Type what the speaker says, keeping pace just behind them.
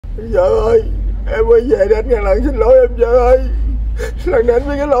Vợ ơi, em quay về để anh ngàn lần xin lỗi em vợ ơi. Lần này anh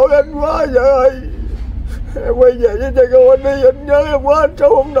biết cái lỗi anh quá vợ ơi. Em quay về với cha con anh đi, anh nhớ em quá, anh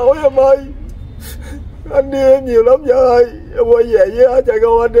sống không nổi em ơi. Anh đi em nhiều lắm vợ ơi. Em quay về với cha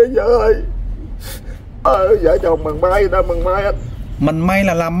con anh đi vợ ơi. Vợ chồng bằng mai, người ta bằng mai anh. Mần may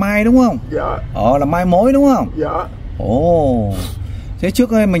là làm mai đúng không? Dạ. Là mai mối đúng không? Dạ. Ồ. Thế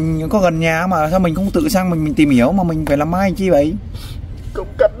trước đây mình có gần nhà mà sao mình không tự sang mình tìm hiểu mà mình phải làm mai chi vậy? Cũng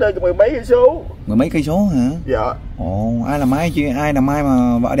cách đây mười mấy cây số. Mười mấy cây số hả? Dạ. Ồ, ai làm mai chứ, ai làm mai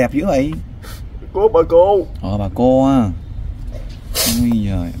mà vợ đẹp dữ vậy? Của bà cô. Bà cô à. Ôi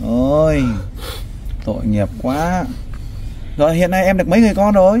giời ơi, tội nghiệp quá. Rồi hiện nay em được mấy người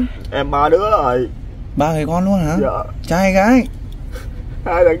con rồi? Em 3 đứa rồi. 3 người con luôn hả? Dạ. Trai hay gái?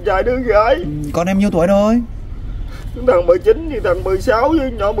 2 thằng trai đứa gái. Con em nhiêu tuổi rồi? Thằng 19 với thằng 16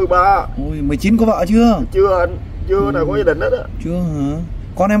 với nhỏ 13. Ôi 19 có vợ chưa? Chưa anh, chưa nào có gia đình hết á. Chưa hả?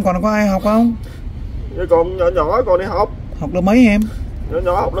 Con em còn có ai học không? Còn nhỏ nhỏ còn đi học. Học lớp mấy em? Nhỏ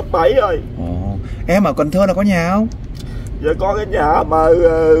nhỏ học lớp 7 rồi. Em ở Cần Thơ là có nhà không? Giờ có cái nhà mà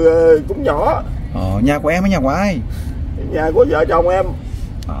cũng nhỏ. Nhà của em hay nhà của ai? Nhà của vợ chồng em.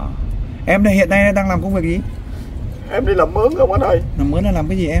 Em hiện nay đang làm công việc gì? Em đi làm mướn không anh ơi. Làm mướn là làm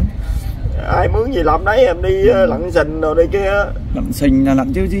cái gì em? Ai mướn gì làm đấy, em đi lặn sình rồi đây kia. Lặn sình là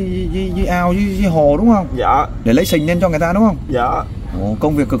lặn dưới ao dưới hồ đúng không? Dạ. Để lấy sình lên cho người ta đúng không? Dạ.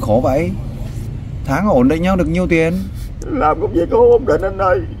 Công việc cực khổ vậy. Tháng ổn định nhau được nhiêu tiền? Làm công việc có ổn định anh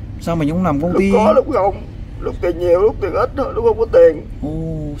ơi. Sao mình không làm công ty? Lúc có lúc không. Lúc tiền nhiều lúc tiền ít thôi, lúc không có tiền.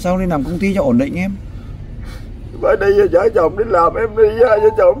 Sao đi làm công ty cho ổn định em? Phải đi vợ chồng đi làm, em đi vợ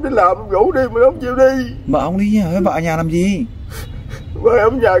chồng đi làm ngủ đi mà không chịu đi. Vợ ông đi hả? Vợ ở nhà làm gì? Vợ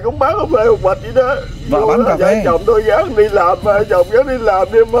ông nhà cũng bán cà phê một bịch vậy đó. Vợ bán cà phê. Vợ chồng tôi gắng đi làm, vợ chồng gắng đi làm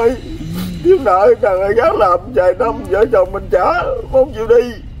đi em ơi. Thiếu nợ thằng này gắng làm vài năm, vợ chồng mình trả không chịu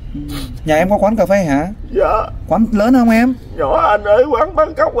đi. Nhà em có quán cà phê hả? Dạ. Quán lớn không em? Nhỏ anh ở quán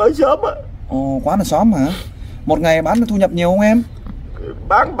bán cốc ở xóm á. Quán ở xóm hả? Một ngày bán thu nhập nhiều không em?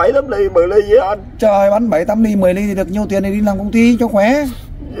 Bán 7-8 ly, 10 ly vậy anh. Trời, bán 7-8 ly, 10 ly thì được nhiêu tiền để đi làm công ty cho khỏe.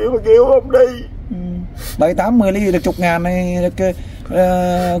 Vậy mà kêu không đi. 7-8-10 ly thì được chục ngàn này, được,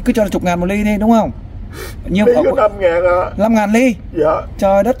 cứ cho là chục ngàn một ly đi đúng không? Ly có 5 ngàn à. 5 ngàn ly? Dạ.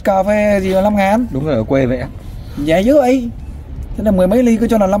 Trời đất, cà phê gì là 5 ngàn? Đúng rồi, ở quê vậy. Dễ dữ vậy. Thế là mười mấy ly cứ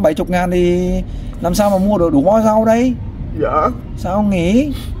cho là 50-70 ngàn thì làm sao mà mua được đủ bó rau đây? Dạ. Sao không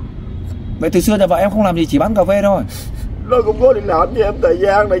nghỉ? Vậy từ xưa giờ vợ em không làm gì, chỉ bán cà phê thôi? Nó cũng có đi làm với em thời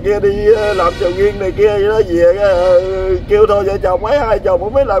gian này kia, đi làm chầu nghiêng này kia vậy đó, về kêu thôi vợ chồng hai chồng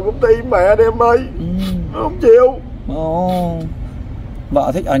cũng mới làm công ty mẹ đi em ơi. Không chịu.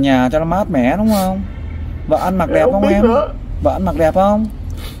 Vợ thích ở nhà cho nó mát mẻ đúng không? Vợ ăn mặc đẹp không em? Nữa. Vợ ăn mặc đẹp không?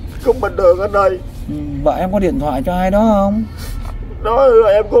 Cũng bình thường anh ơi. Vợ em có điện thoại cho ai đó không? Đó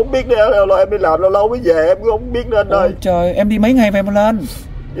em cũng không biết nữa, em đi làm lâu lâu mới về em cũng không biết nữa anh ơi. Trời, em đi mấy ngày về một lần?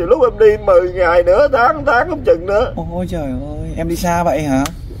 Nhiều lúc em đi 10 ngày nữa, tháng không chừng nữa. Ôi trời ơi, em đi xa vậy hả?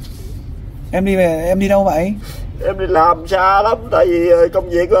 Em đi về, em đi đâu vậy? Em đi làm xa lắm, tại vì công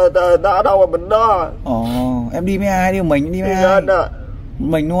việc ta ở đâu mà mình đó. Em đi với ai? Đi một mình, đi với ai? Anh à.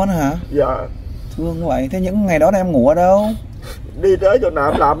 Mình luôn hả? Dạ. Thương vậy, thế những ngày đó em ngủ ở đâu? Đi tới chỗ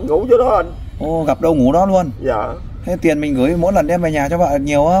nào em làm ngủ chỗ đó anh. Gặp đâu ngủ đó luôn? Dạ. Thế tiền mình gửi mỗi lần đem về nhà cho vợ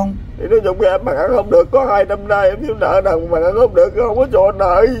nhiều không? Thì nói chung em mà ăn không được, có 2 năm nay em thiếu nợ nào mà ăn không được, không có cho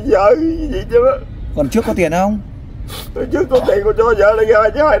nợ vợ gì chứ á. Còn trước có tiền không? Trước có tiền còn cho vợ lại ra,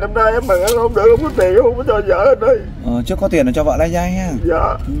 chứ 2 năm nay em mà ăn không được, không có tiền không có cho vợ anh ơi. Trước có tiền là cho vợ lai dai ha.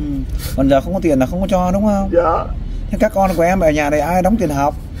 Dạ. Còn giờ không có tiền là không có cho đúng không? Dạ. Thế các con của em ở nhà này ai đóng tiền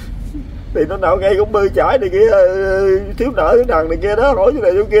học? Thì nó nào ngay cũng bơi chải này kia, thiếu nợ thiếu nần này kia đó, hỏi chỗ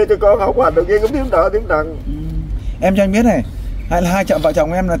này chỗ kia cho con học hành rồi kia cũng thiếu nợ thiếu nần. Em cho anh biết này, hay là hai vợ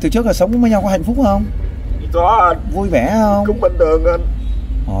chồng em là từ trước là sống với nhau có hạnh phúc không? Có anh. Vui vẻ không? Cũng bình thường anh.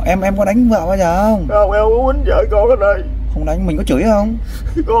 Em có đánh vợ bao giờ không? Không, em không quýnh vợ con anh ơi. Không đánh, mình có chửi không?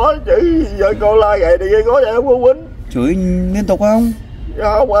 Có, chửi vợ con la gậy này kia có, vậy em không quýnh. Chửi liên tục không?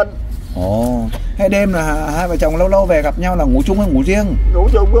 Không anh. Hay đêm là hai vợ chồng lâu lâu về gặp nhau là ngủ chung hay ngủ riêng? Ngủ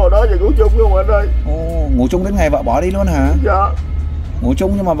chung rồi đó, giờ ngủ chung không anh ơi. Ngủ chung đến ngày vợ bỏ đi luôn hả? Dạ. Ngủ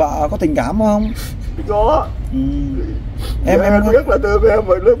chung nhưng mà vợ có tình cảm không? Có. Em rất là thương em,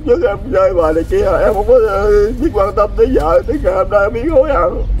 mà lúc trước em chơi bài này kia em không có biết quan tâm tới vợ, tới ngày hôm nay em biết hối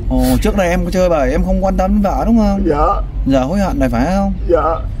hận. Trước đây em có chơi bài em không quan tâm đến vợ đúng không? Dạ. Giờ hối hận này phải không?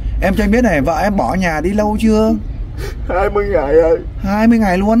 Dạ. Em cho anh biết này, vợ em bỏ nhà đi lâu chưa? 20 ngày rồi. 20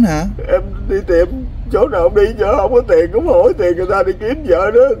 ngày luôn hả? Em đi tìm chỗ nào không đi, chỗ không có tiền cũng hỏi tiền người ta đi kiếm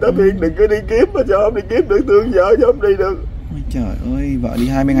vợ nữa, người ta khuyên đừng có đi kiếm, mà sao không đi kiếm được, thương vợ chứ không đi được. Ôi trời ơi, vợ đi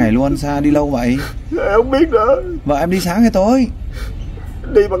 20 ngày luôn, sao đi lâu vậy? Em không biết nữa. Vợ em đi sáng hay tối?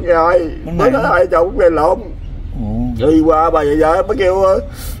 đi bằng ngày. Mới nói hai chồng về lộn. Đi qua bà vợ em mới kêu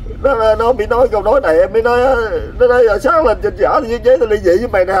nó bị nói câu nói này, em mới nói nó nói giờ sáng lên trên giả thì giấy tao ly dị với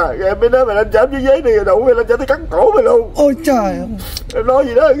mày nè, rồi em mới nói mày lên chém với giấy đi rồi đủ mày lên chém tới cắn cổ mày luôn. Ôi trời, em nói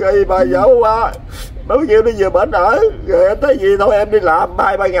gì đó rồi bà vợ qua mới kêu đi về bển ở, rồi em thấy gì thôi em đi làm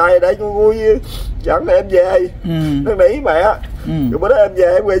 2-3 ngày để vui chẳng em về. Năn nỉ mẹ. Rồi bữa đó em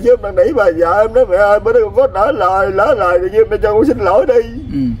về em về chứ em năn nỉ bà vợ, em nói mẹ ơi bữa đó con có lỡ lời thì mẹ cho con xin lỗi đi.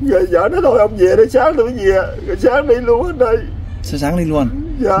 Rồi vợ nói thôi ông về đi, sáng tôi mới về. Rồi sáng đi luôn anh ơi. Sáng đi luôn.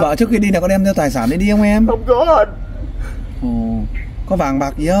 Dạ. Vợ trước khi đi là có đem theo tài sản đi không em? Không có anh. Có vàng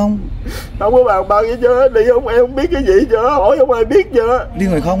bạc gì không? Không có vàng bạc gì chứ, đi không em không biết cái gì chứ, hỏi không ai biết chứ. Đi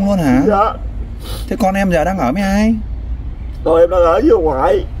người không luôn hả? Dạ. Thế con em giờ đang ở với ai? Rồi em đang ở với ông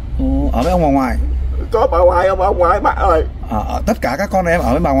ngoại. Ở với ông ngoại. Có bà ngoại không? Bà ngoại bắt rồi. Tất cả các con em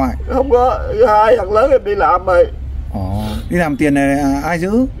ở với bà ngoại? Không có, hai thằng lớn em đi làm rồi. Đi làm tiền này ai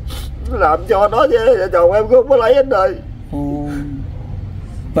giữ? Làm cho nó chứ, vợ chồng em cũng không có lấy hết rồi.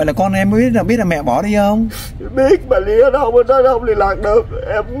 Vậy là con em biết là mẹ bỏ đi không? Biết mà đi ở đâu, nó không liên lạc được,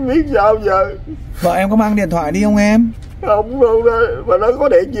 em không biết sao giờ. Vợ em có mang điện thoại đi không em? Không luôn đó, mà nó có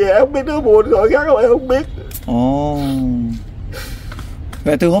điện gì em không biết, nó buồn gọi khác không em không biết.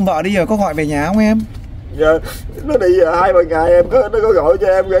 Vậy từ hôm vợ đi rồi có gọi về nhà không em? Dạ, nó đi 2-3 ngày em nó có gọi cho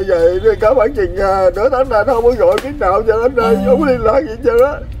em rồi về có khoảng chừng nửa tháng là nó không có gọi cái nào cho anh ơi, không có liên lạc gì cho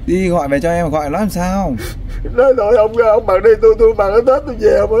á. Đi gọi về cho em, gọi nó làm sao? Nói thôi ông bằng đi, tôi bằng cái Tết tôi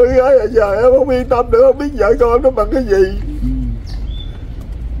về mà cái gái giờ em không yên tâm nữa, không biết vợ con nó bằng cái gì.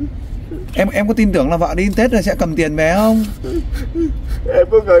 Em có tin tưởng là vợ đi Tết rồi sẽ cầm tiền về không? Em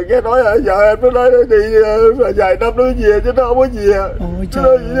có người nghe nói giờ em nó nói đi vài năm nó về chứ nó không có về. Ôi trời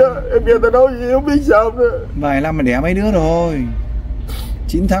ơi. Em nghe ta nói gì không biết sao nữa. Vài năm mà đẻ mấy đứa rồi.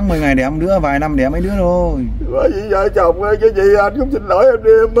 9 tháng 10 ngày đẻ một đứa, vài năm đẻ mấy đứa rồi. Bởi vì vợ chồng cái gì anh cũng xin lỗi em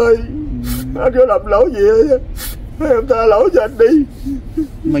đi em ơi. Anh có làm lỗi gì hết. Em tha lỗi cho anh đi.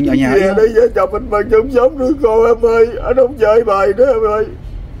 Mình ở nhà đi vợ chồng mình chung sống đứa con em ơi. Anh không chơi bời nữa em ơi.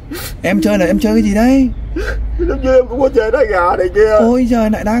 Em chơi là em chơi cái gì đấy? Lúc như em cũng có chơi đá gà này kia. Ôi trời,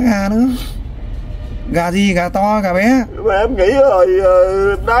 lại đá gà nữa. Gà gì? Gà to, gà bé? Mà em nghĩ rồi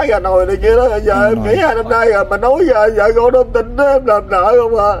đá gà nồi này kia đó. Giờ em nghĩ 2 năm nay rồi mà nói vợ con không tin đó, em làm nợ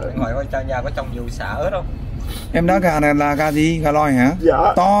không à. Ngoài coi nhà có trồng nhiều xả ớt không? Em đá gà này là gà gì? Gà lòi hả?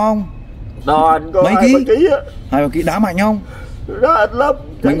 Dạ. To không? To anh có mấy 2 ký á. 2 ký đá mạnh không? Đó anh lắm.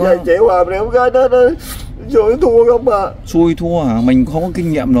 Chẳng vài triệu à, mà em cái nó xui thua không à. Xui thua hả? Mình không có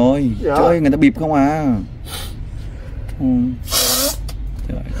kinh nghiệm rồi. Dạ. Chơi người ta bịp không à.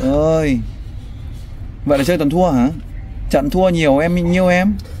 Trời ơi. Vậy là chơi toàn thua hả? Trận thua nhiều nhiêu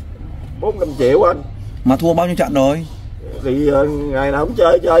em? 4-5 triệu anh. Mà thua bao nhiêu trận rồi? Thì ngày nào cũng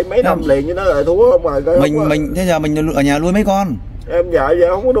chơi mấy năm liền với nó rồi thua không mà. Mình thế giờ mình ở nhà nuôi mấy con? Em dạy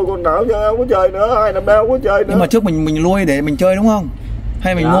giờ không có nuôi con nào chứ không có chơi nữa, 2 năm nay không có chơi nữa. Nhưng mà trước mình nuôi để mình chơi đúng không?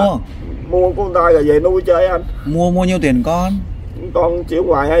 Hay mình mua? Mua con tay rồi về nuôi chơi anh. Mua nhiêu tiền con? Con triệu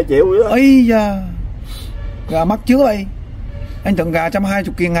ngoài 2 triệu vậy đó. Ây da. Gà mắc chứ vậy. Anh tưởng gà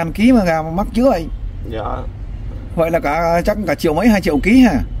 120.000 ký mà gà mắc chứ vậy. Dạ. Vậy là chắc cả triệu mấy, 2 triệu ký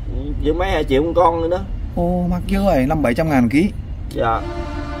hả? Chứ mấy 2 triệu con nữa đó. Ô mắc chứ vậy, 500-700 ngàn ký. Dạ.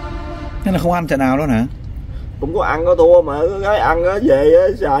 Thế là không ăn trận nào luôn hả? Cũng có ăn có thua mà cái gái ăn á về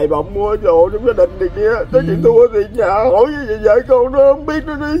xài bọng mua đồ trong gia đình này kia, tới chuyện thua thì nhà hỏi gì vợ con nó không biết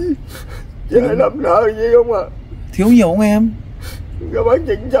nó đi. Chứ lại làm nợ gì không à. Thiếu nhiều không em? Có bán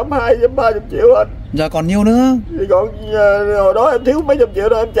chừng 120-130 triệu anh. Giờ còn nhiêu nữa? Thì còn hồi đó em thiếu mấy trăm triệu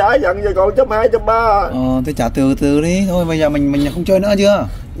đó em trả dần, giờ còn 120-130. Thế trả từ đi thôi, bây giờ mình không chơi nữa chưa?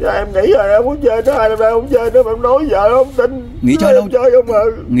 Dạ em nghĩ rồi em muốn chơi nữa, 2 năm nay không chơi nữa mà em nói vợ không tin. Nghỉ chơi lâu chơi không mà.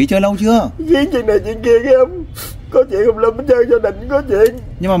 Nghỉ chơi lâu chưa? Khiến chuyện này chuyện kia cái em có chuyện không lâm chơi gia đình có chuyện.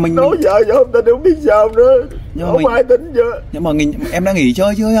 Nhưng mà mình nói vợ không tin không biết sao nữa. Nhưng không ai tính chưa. Nhưng mà em đã nghỉ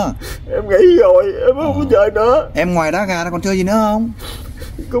chơi chưa nhá? Em nghỉ rồi em không có chơi nữa. Em ngoài đá gà còn chơi gì nữa không?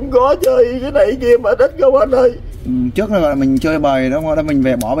 Cũng có chơi cái này kia mà thích không anh ơi. Trước là mình chơi bời đó, mình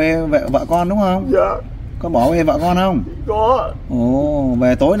về bỏ bê vợ con đúng không? Dạ. Có bỏ bê vợ con không? Có.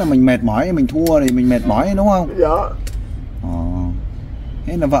 Về tối là mình mệt mỏi, mình thua thì mình mệt mỏi đúng không? Dạ.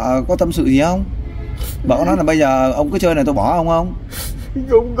 Thế là vợ có tâm sự gì không? Vợ có nói là bây giờ ông cứ chơi này tôi bỏ ông không?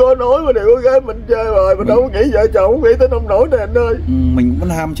 Cũng có nói mà đều có gái mình chơi rồi, mình đâu có nghĩ vợ chồng không nghĩ tới nông nổi này anh ơi. Mình cũng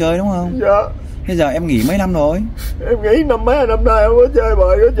ham chơi đúng không? Dạ. Thế giờ em nghỉ mấy năm rồi? Em nghỉ mấy năm nay không có chơi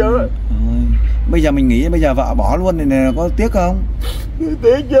bời nữa chứ. Bây giờ mình nghỉ, bây giờ vợ bỏ luôn thì có tiếc không?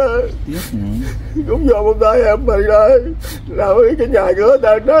 Tiếc chứ. Tiếc. Cũng do một tay em mình rồi. Làm cái nhà cửa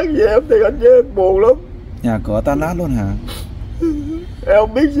tan nát gì em thì anh với em buồn lắm. Nhà cửa tan nát luôn hả? Em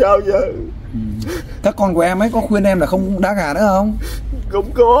không biết sao giờ. Các con của em ấy có khuyên em là không đá gà nữa không?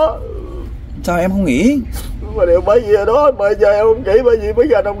 Cũng có. Sao em không nghỉ? Mà điều bởi vì đó mời chơi em không nghỉ, bởi vì mới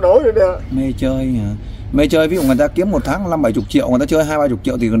ra nông nổi rồi nè. Mê chơi hả? Mê chơi, ví dụ người ta kiếm một tháng 50-70 triệu, người ta chơi 20-30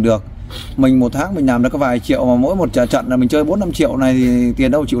 triệu thì còn được. Mình một tháng mình làm được có vài triệu, mà mỗi một trận là mình chơi 4-5 triệu này thì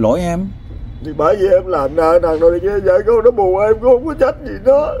tiền đâu chịu nổi em. Thì bởi vì em làm nợ nằng rồi kia, vợ con nó buồn em cũng không có trách gì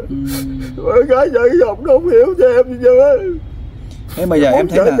đó. Cái vợ cái chồng nó không hiểu cho em gì chứ. Thế bây giờ em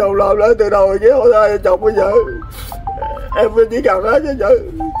thấy là chồng làm lại từ đầu rồi kia, hỏi ai chồng bây giờ em chỉ cần đó chứ vợ.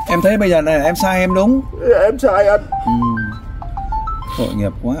 Em thấy bây giờ này em sai em đúng. Em sai anh. Tội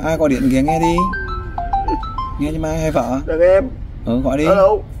nghiệp quá. Ai gọi điện kìa, nghe đi. Nghe chứ mai hay vợ? Đàn em. Gọi đi. Alo.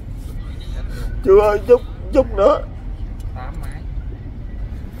 Chưa Chúc nữa.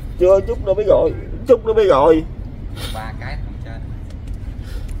 Chưa Chúc nó mới gọi. Chúc nó mới gọi. 3 cái không chơi.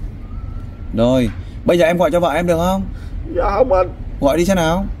 Rồi, bây giờ em gọi cho vợ em được không? Dạ không anh. Gọi đi xem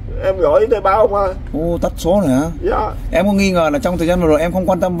nào. Em gọi để báo không à? Tắt số này hả? Dạ. Em có nghi ngờ là trong thời gian vừa rồi em không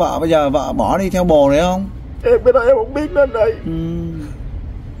quan tâm vợ, bây giờ vợ bỏ đi theo bồ đấy không? Em cái đó em không biết đến đây.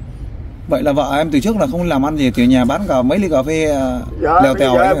 Vậy là vợ em từ trước là không làm ăn gì, từ nhà bán cả mấy ly cà phê lèo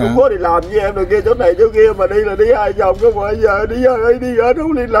tèo ấy em cũng có đi làm với em rồi kia, chỗ này chỗ kia, mà đi là đi hai chồng cơ, mà giờ đi ra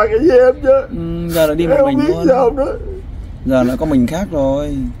không liên lạc với em chứ. Giờ là đi một mình luôn. Sao nữa. Giờ lại có mình khác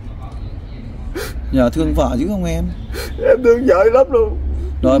rồi. Giờ thương vợ chứ không em? Em thương vợ lắm luôn.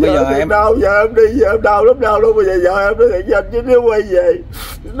 Rồi bây giờ em đau, giờ em đi, giờ em đau lắm, đau luôn. Bây giờ vợ em nó thiện danh, chứ nếu quay về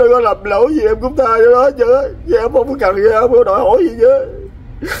nó có làm lỗi gì em cũng tha cho nó chứ. Chứ em không có cần gì, em không có đòi hỏi gì chứ.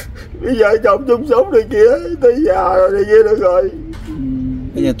 Bây giờ chồng chung sống này kia, tới già rồi này kia được rồi.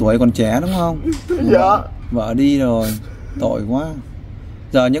 Bây giờ tuổi còn trẻ đúng không? Dạ. Vợ đi rồi, tội quá.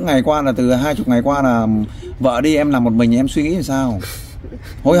 Giờ những ngày qua là từ 20 ngày qua là vợ đi, em làm một mình, em suy nghĩ làm sao?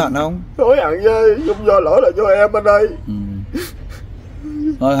 Hối hận không? Hối hận chứ, không do lỗi là cho em anh ơi.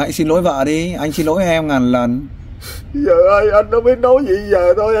 Rồi hãy xin lỗi vợ đi, anh xin lỗi em ngàn lần. Giờ ơi, anh đâu biết nói gì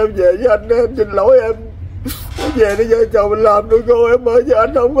giờ, thôi em về với anh, em xin lỗi em. Về đi, vợ chồng mình làm nuôi cô em ơi, chứ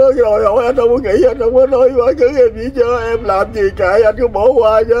anh không có đòi hỏi, anh không có nghĩ, anh không có nói quá khứ em gì chứ. Em làm gì kệ, anh cứ bỏ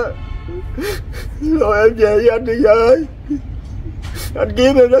qua chứ. Rồi em về với anh đi vợ ơi. Anh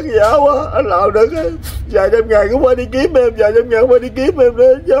kiếm em rất giả quá, anh làm được á. Vài trăm ngày cũng phải đi kiếm em, vài trăm ngày cũng phải đi kiếm em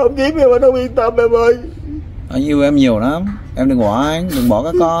nữa, chứ không kiếm em anh không yên tâm em ơi. Anh yêu em nhiều lắm, em đừng bỏ anh, đừng bỏ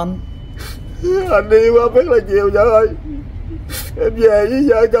các con. Anh yêu em rất là nhiều vợ ơi. Em về với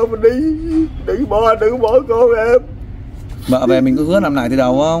vợ chồng mình đi, đừng bỏ anh, đừng bỏ con em. Vợ về mình có hứa làm lại từ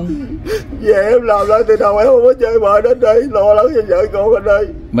đầu không? Về em làm lại từ đầu, em không có chơi bời đến đây, lo lắng cho vợ con anh ơi.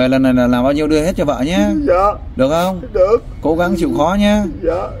 Về lần này là làm bao nhiêu đưa hết cho vợ nhé. Dạ. Được không? Được. Cố gắng chịu khó nhé.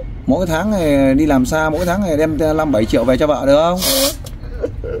 Dạ. Mỗi tháng này đi làm xa, mỗi tháng này đem 5-7 triệu về cho vợ được không?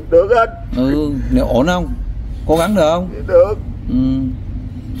 Được anh. Nếu ổn không? Cố gắng được không? Được.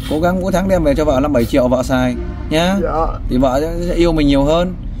 Cố gắng mỗi tháng đem về cho vợ 5-7 triệu vợ xài nhá. Dạ. Thì vợ sẽ yêu mình nhiều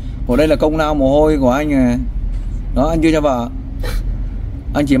hơn. Ở đây là công lao mồ hôi của anh này. Đó, anh đưa cho vợ.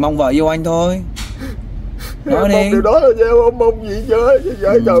 Anh chỉ mong vợ yêu anh thôi. Nói đi. Mong điều đó là em không mong gì chứ.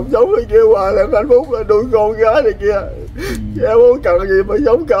 Vợ chồng sống hay kia hoài là hạnh phúc, là nuôi con gái này kia. Em không cần gì mà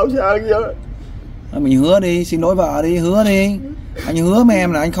sống cao sang chứ. Mình hứa đi, xin lỗi vợ đi, hứa đi. Anh hứa với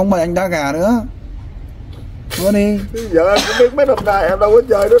em là anh không bao anh đá gà nữa. Hứa đi. Giờ anh cũng biết mấy năm nay em đâu có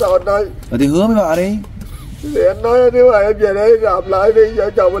chơi nữa đâu anh ơi. Rồi thì hứa với vợ đi. Thì anh nói nếu mà em về đây làm lại đi, vợ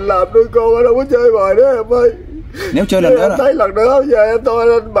chồng mình làm nuôi con, anh đâu có chơi bời nữa em ơi. Nếu chơi lần nữa là thấy lần nữa giờ em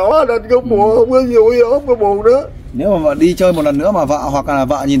tôi anh bỏ anh không buồn, không có vui, không có buồn nữa. Nếu mà vợ đi chơi một lần nữa mà vợ hoặc là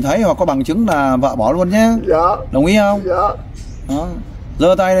vợ nhìn thấy hoặc có bằng chứng là vợ bỏ luôn nhé. Dạ. Đồng ý không? Dạ. Đó.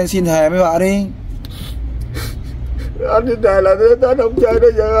 Giơ tay lên xin thề với vợ đi. Anh xin thề là đến không chơi nữa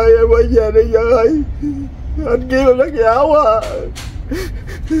vợ ơi, em quay về đi vợ ơi. Anh kiếm em rất giả quá.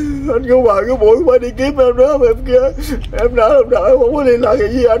 Anh cứ hoài cái buổi phải đi kiếm em nữa mà em kia. Em nỡ không đợi, không có liên lạc gì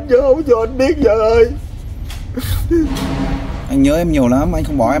với anh chứ, không cho anh biết vợ ơi. Anh nhớ em nhiều lắm, anh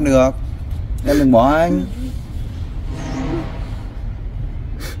không bỏ em được. Em đừng bỏ anh.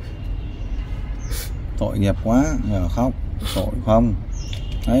 Tội nghiệp quá, giờ khóc. Tội không.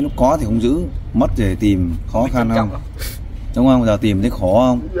 Đấy, lúc có thì không giữ, mất thì tìm, khó khăn không? Đúng không? Giờ tìm thấy khổ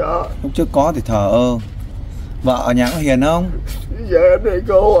không? Dạ. Lúc trước có thì thờ ơ. Vợ ở nhà có hiền không? Dạ em đây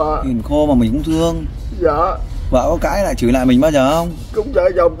cô à. Hiền khô mà mình cũng thương. Dạ. Vợ có cãi lại chửi lại mình bao giờ không? Cũng vợ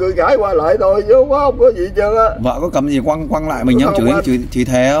chồng cười cãi qua lại thôi chứ không có gì chứ á. Vợ có cầm gì quăng lại mình không? Chửi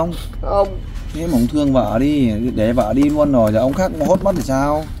thề không? Không. Thế mà ông thương vợ đi, để vợ đi luôn rồi, giờ ông khác hốt mất thì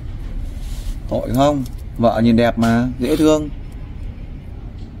sao? Tội không? Vợ nhìn đẹp mà, dễ thương.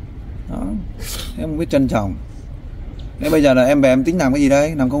 Đó. Thế không biết trân trọng. Thế bây giờ là em về em tính làm cái gì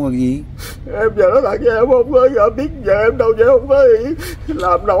đây? Làm công việc gì? Em giờ nói thật với em không có biết giờ em đâu, chứ không có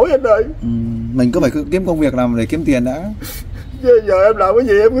làm nổi anh ơi. Mình cứ phải kiếm công việc làm để kiếm tiền đã. Chứ giờ em làm cái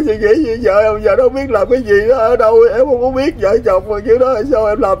gì em có suy nghĩ gì, giờ em giờ đâu biết làm cái gì đó ở đâu, em không có biết vợ chồng mà kiểu đó sao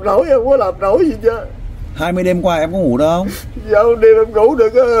em làm nổi, em không có làm nổi gì chứ. 20 đêm qua em có ngủ đâu không? Giờ đêm em ngủ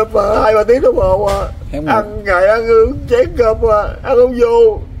được 2-3 tiếng đồng hồ à. Ăn ngày ăn chén cơm à, ăn không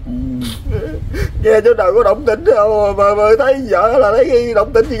vô. Nghe chỗ nào có động tĩnh đâu mà thấy vợ là thấy cái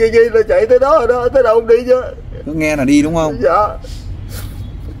động tĩnh gì ghi là chạy tới đó rồi đó, tới đâu không đi chứ. Cứ nghe là đi đúng không? Dạ.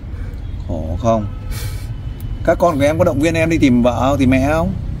 Khổ không? Các con của em có động viên em đi tìm vợ tìm mẹ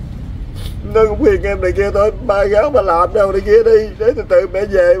không? Nó cũng khuyên em này kia thôi, ba gáo mà làm đâu này kia đi, để từ từ mẹ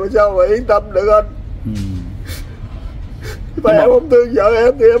về mà sao mà yên tâm được anh. Mà em không thương vợ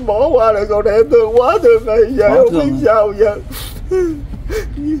em thì em bỏ qua được, còn này em thương quá thương rồi, giờ em không biết sao giờ.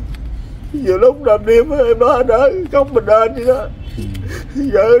 Nhiều lúc nằm đêm em nói anh ơi, không mình nên vậy đó.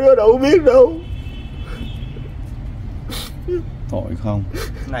 Vợ nó đâu biết đâu. Tội không?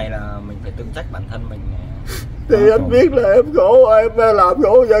 Cái này là mình phải tự trách bản thân mình. Thì anh biết là em khổ, em làm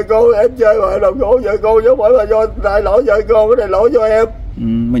khổ vợ con, em chơi mà làm khổ vợ con, chứ không phải là do đại lỗi vợ con, cái này lỗi cho em.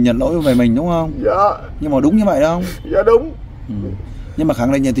 Mình nhận lỗi về mình đúng không? Dạ. Nhưng mà đúng như vậy không? Dạ đúng. Nhưng mà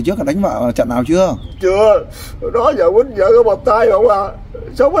khẳng định từ trước là đánh vợ trận nào chưa? Chưa. Đó giờ quýnh vợ có một tay không à.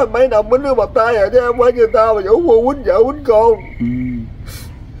 Sống em mấy năm quýnh có một tay rồi chứ em phải người ta mà vũ mua quýnh vợ quýnh con.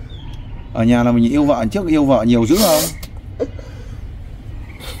 Ở nhà là mình yêu vợ trước, yêu vợ nhiều dữ không?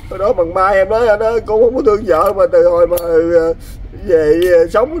 Hồi đó bằng mai em nói anh ơi, con không có thương vợ mà từ hồi mà về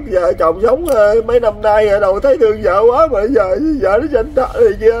sống vợ chồng sống mấy năm nay ở đầu thấy thương vợ quá mà giờ vợ nó tranh tạ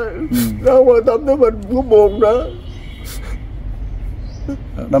này kia, nó không quan tâm tới mình cũng buồn nữa.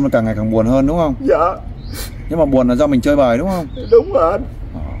 Đâm là càng ngày càng buồn hơn đúng không? Dạ. Nhưng mà buồn là do mình chơi bời đúng không? Đúng rồi anh.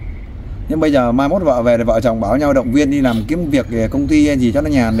 Nhưng bây giờ mai mốt vợ về thì vợ chồng bảo nhau động viên đi làm kiếm việc công ty hay gì cho nó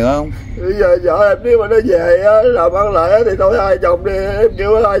nhàn được không? Bây giờ vợ em nếu mà nó về làm ăn lại thì thôi hai chồng đi, em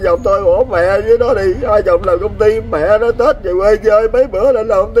kêu hai chồng tôi bỏ mẹ với nó đi, hai chồng làm công ty, mẹ nó Tết về quê chơi mấy bữa lên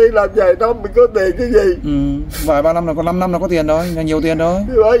làm công ty làm vài năm mình có tiền chứ gì. Vài 3 năm là có 5 năm là có tiền thôi, là nhiều tiền thôi.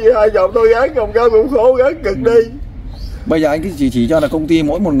 Bởi vì hai chồng tôi gán công cao cũng khổ, gán cực đi. Bây giờ anh chỉ cho là công ty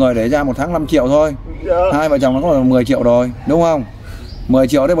mỗi một người để ra một tháng 5 triệu thôi. Dạ. Hai vợ chồng nó có là 10 triệu rồi đúng không? 10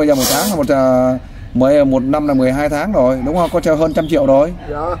 triệu đấy, bây giờ một tháng là một năm là 12 tháng rồi đúng không? Có cho hơn 100 triệu rồi.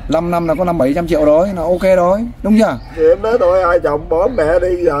 Dạ. 5 năm là có 500-700 triệu rồi, là ok rồi đúng chưa? Thì em nói thôi hai chồng bỏ mẹ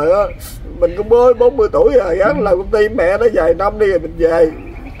đi, giờ á mình cũng mới 40 tuổi rồi, gắn làm công ty mẹ nó vài năm đi rồi mình về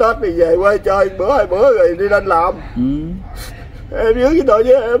Tết thì về quê chơi bữa 2 bữa rồi đi lên làm. Em nhớ cái tội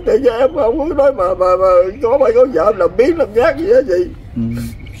chứ em thì cho em không có nói mà có phải có vợ làm biến làm nhát gì hết gì.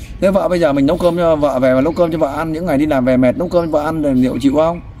 Thế vợ bây giờ mình nấu cơm cho vợ về và nấu cơm cho vợ ăn, những ngày đi làm về mệt nấu cơm cho vợ ăn thì liệu chịu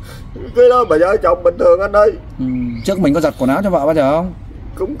không? Cái đó mà vợ chồng bình thường anh ơi. Trước mình có giặt quần áo cho vợ bao giờ không?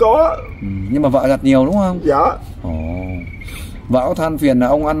 Cũng có. Nhưng mà vợ giặt nhiều đúng không? Dạ. Vợ có than phiền là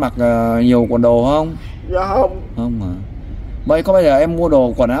ông ăn mặc nhiều quần đồ không? Dạ không. Không mà. Vậy có bây giờ em mua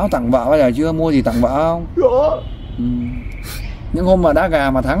đồ quần áo tặng vợ bao giờ chưa? Mua gì tặng vợ không? Có. Những hôm mà đá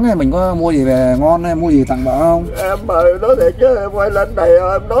gà mà thắng mình có mua gì về ngon hay mua gì tặng vợ không? Em mà nói thiệt chứ em quay lên này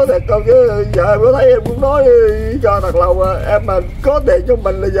em nói thiệt con chứ giờ em có thấy em cũng nói cho thật lòng em mà có tiền cho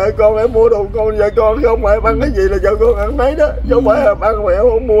mình là vợ con em mua đồ con vợ con, không phải em ăn cái gì là vợ con ăn nấy đó, chứ không phải em ăn mà em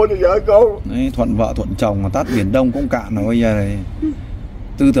không mua cho vợ con. Đấy, thuận vợ thuận chồng mà tát biển Đông cũng cạn rồi, bây giờ này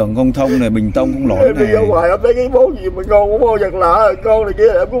tư tưởng không thông này, bình tông cũng lỗi em này. đi ra ngoài em thấy cái món gì mà con cũng mua vật lạ, con này kia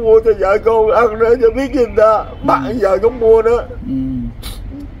em cũng mua cho vợ con ăn nữa cho biết người ta, bạn giờ cũng mua nữa.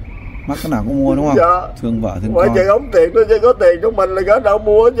 Mắc cái nào cũng mua đúng không? Dạ. Thương vợ thương ngoài con. trời không tiền nó chỉ có tiền cho mình là cả đâu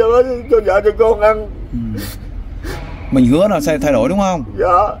mua cho vợ cho con ăn. Mình hứa là sẽ thay đổi đúng không?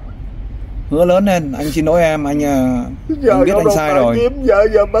 Dạ. Hứa lớn lên, anh xin lỗi em, anh biết anh sai rồi. Kiếm vợ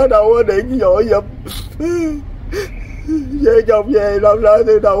giùm ở đâu điện dội giùm. Về chồng về làm lại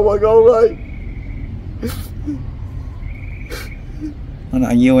từ đầu mà con ơi. Nó là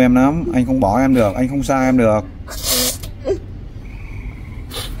anh yêu em lắm, anh không bỏ em được, anh không xa em được.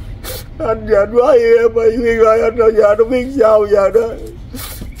 Anh giận quá yêu em ơi, Nguyên ơi, anh rồi giờ nó biết sao giờ đó.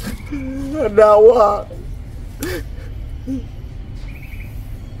 Anh đau quá.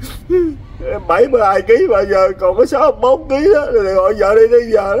 Em 72 kg mà giờ còn có 64 kg đó, rồi gọi vợ đi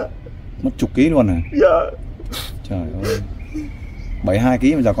tới giờ đó. Mất chục ký luôn à? Dạ. Trời ơi. 72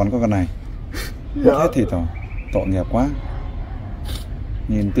 kg mà giờ còn có con này. Mất hết thịt rồi. Tội nghiệp quá.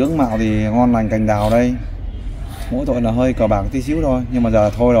 Nhìn tướng mạo thì ngon lành cành đào đây. Mỗi tội là hơi cờ bạc tí xíu thôi, nhưng mà giờ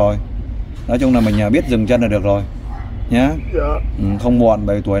thôi rồi. Nói chung là mình biết dừng chân là được rồi nhá. Dạ. Không muộn,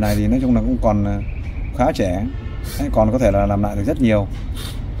 bởi tuổi này thì nói chung là cũng còn khá trẻ. Còn có thể là làm lại được rất nhiều.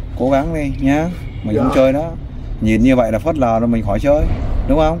 Cố gắng đi nhá. Mình không chơi đó. Nhìn như vậy là phớt lờ rồi mình khỏi chơi,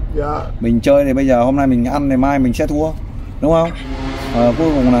 đúng không? Dạ. Mình chơi thì bây giờ hôm nay mình ăn thì mai mình sẽ thua, đúng không?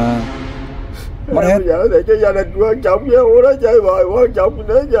 Cuối cùng là mất hết. Bây giờ thì cái gia đình quan trọng chứ không có chơi bời quan trọng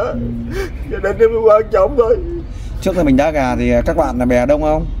nữa chứ. Gia đình em quan trọng thôi. Trước khi mình đá gà thì các bạn là bè đông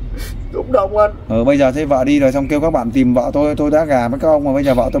không? Cũng đông anh. Bây giờ thấy vợ đi rồi xong kêu các bạn tìm vợ tôi đá gà với các ông, mà bây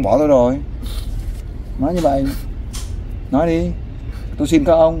giờ vợ tôi bỏ tôi rồi. Nói như vậy. Nói đi. Tôi xin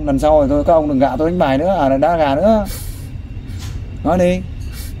các ông, lần sau rồi các ông đừng gạ tôi đánh bài nữa, là đá gà nữa. Nói đi.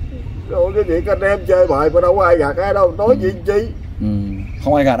 Rồi cái chuyện anh em chơi bời mà đâu có ai gạt ai đâu, nói chuyện chi.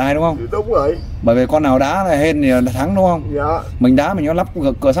 Không ai gạt ai đúng không? Đúng rồi. Bởi vì con nào đá là hên thì thắng đúng không? Dạ. Mình đá mình có lắp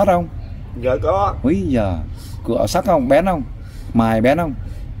cửa sắt không? Dạ có. Úi giờ, cửa sắt không? Bén không? Mài bén không?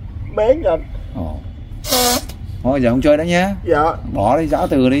 Bén anh. Thôi giờ không chơi nữa nhé. Dạ. Bỏ đi, giã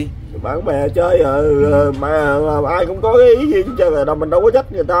từ đi. Bạn bè chơi mà ai cũng có cái ý gì chơi về đâu, mình đâu có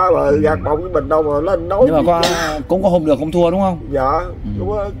trách người ta mà gạt bọng với mình đâu mà lên nói. Nhưng mà cũng có hôm được không thua đúng không? Dạ.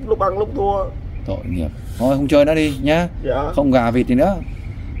 Lúc ăn lúc thua. Tội nghiệp. Thôi không chơi nữa đi nhá. Dạ. Không gà vịt gì nữa.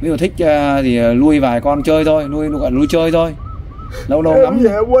 Ví dụ thích thì nuôi vài con chơi thôi, nuôi chơi thôi. Lâu lâu ngắm.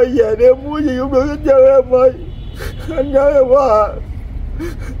 Em quay về đi, em muốn gì cũng được hết trơn em ơi. Anh nhớ em quá à.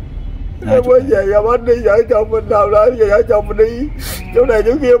 Em quay về gặp anh đi, vợ chồng mình nào đó, vợ chồng mình đi chỗ này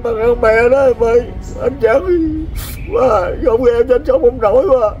chỗ kia bằng ăn mẹ đó em ơi. Anh chán quá, không nghe em cho anh sống không nổi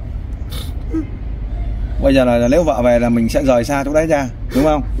quá. Bây giờ là nếu vợ về là mình sẽ rời xa chỗ đấy ra, đúng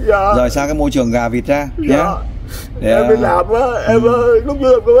không? Dạ. Rời xa cái môi trường gà vịt ra nhé. Dạ. Em đi làm á, em lúc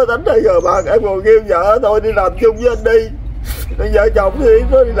trước em cũng có đánh hay cờ bạc, em còn kêu vợ thôi đi làm chung với anh đi. Vợ chồng thì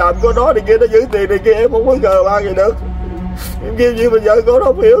nó đi làm có đó thì kia, nó giữ tiền thì kia, em không có cờ bạc gì được. Em kêu gì mà vợ cô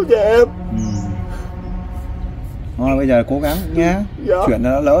không hiểu cho em. Thôi bây giờ cố gắng nhé. Dạ. Chuyện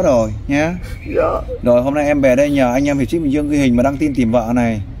đã lỡ rồi nhé. Dạ. Rồi hôm nay em về đây nhờ anh em Hiệp sĩ Bình Dương ghi hình mà đăng tin tìm vợ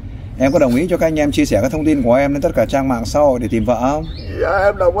này. Em có đồng ý cho các anh em chia sẻ các thông tin của em lên tất cả trang mạng xã hội để tìm vợ không? Dạ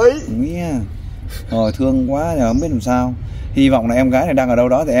em đồng ý. Đồng ý nha. Rồi thương quá, giờ không biết làm sao. Hy vọng là em gái này đang ở đâu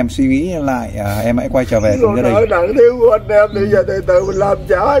đó thì em suy nghĩ lại, em hãy quay trở về cùng gia đình. Còn nặng thiếu của anh em thì giờ từ từ mình làm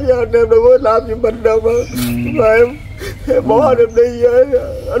trả chứ anh em đâu có làm gì mình đâu mà. Mà em bỏ anh em đi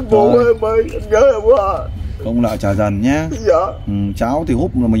anh buồn em ơi, anh nhớ em quá à. Công lợi trả dần nhá. Dạ. Cháu thì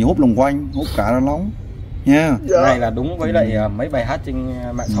hút là mình hút lùng quanh, hút cả nó nóng nha. Dạ. Này là đúng với lại mấy bài hát trên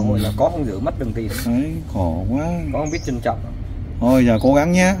mạng xã hội là có không giữ mất đường tiền. Đấy, khổ quá. Có không biết trân trọng. Thôi giờ cố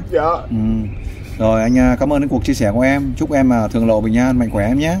gắng nhá. Dạ. Rồi anh cảm ơn những cuộc chia sẻ của em. Chúc em thường lộ bình an, mạnh khỏe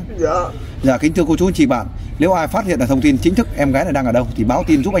em nhé. Dạ. Dạ kính thưa cô chú anh chị bạn, nếu ai phát hiện được thông tin chính thức em gái này đang ở đâu thì báo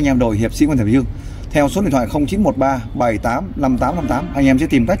tin giúp anh em đội Hiệp sĩ Bình Dương theo số điện thoại 0913 78 5858. Anh em sẽ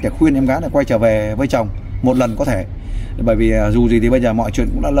tìm cách để khuyên em gái này quay trở về với chồng một lần có thể. Bởi vì dù gì thì bây giờ mọi chuyện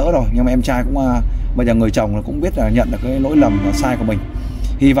cũng đã lỡ rồi, nhưng mà em trai cũng bây giờ người chồng cũng biết là nhận được cái lỗi lầm sai của mình.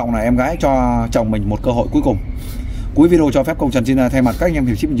 Hy vọng là em gái cho chồng mình một cơ hội cuối cùng. Cuối video cho phép công Trần xin thay mặt các anh em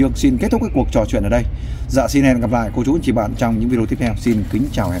Hiệp sĩ Bình Dương xin kết thúc cái cuộc trò chuyện ở đây. Dạ xin hẹn gặp lại cô chú anh chị bạn trong những video tiếp theo. Xin kính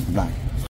chào, hẹn gặp lại.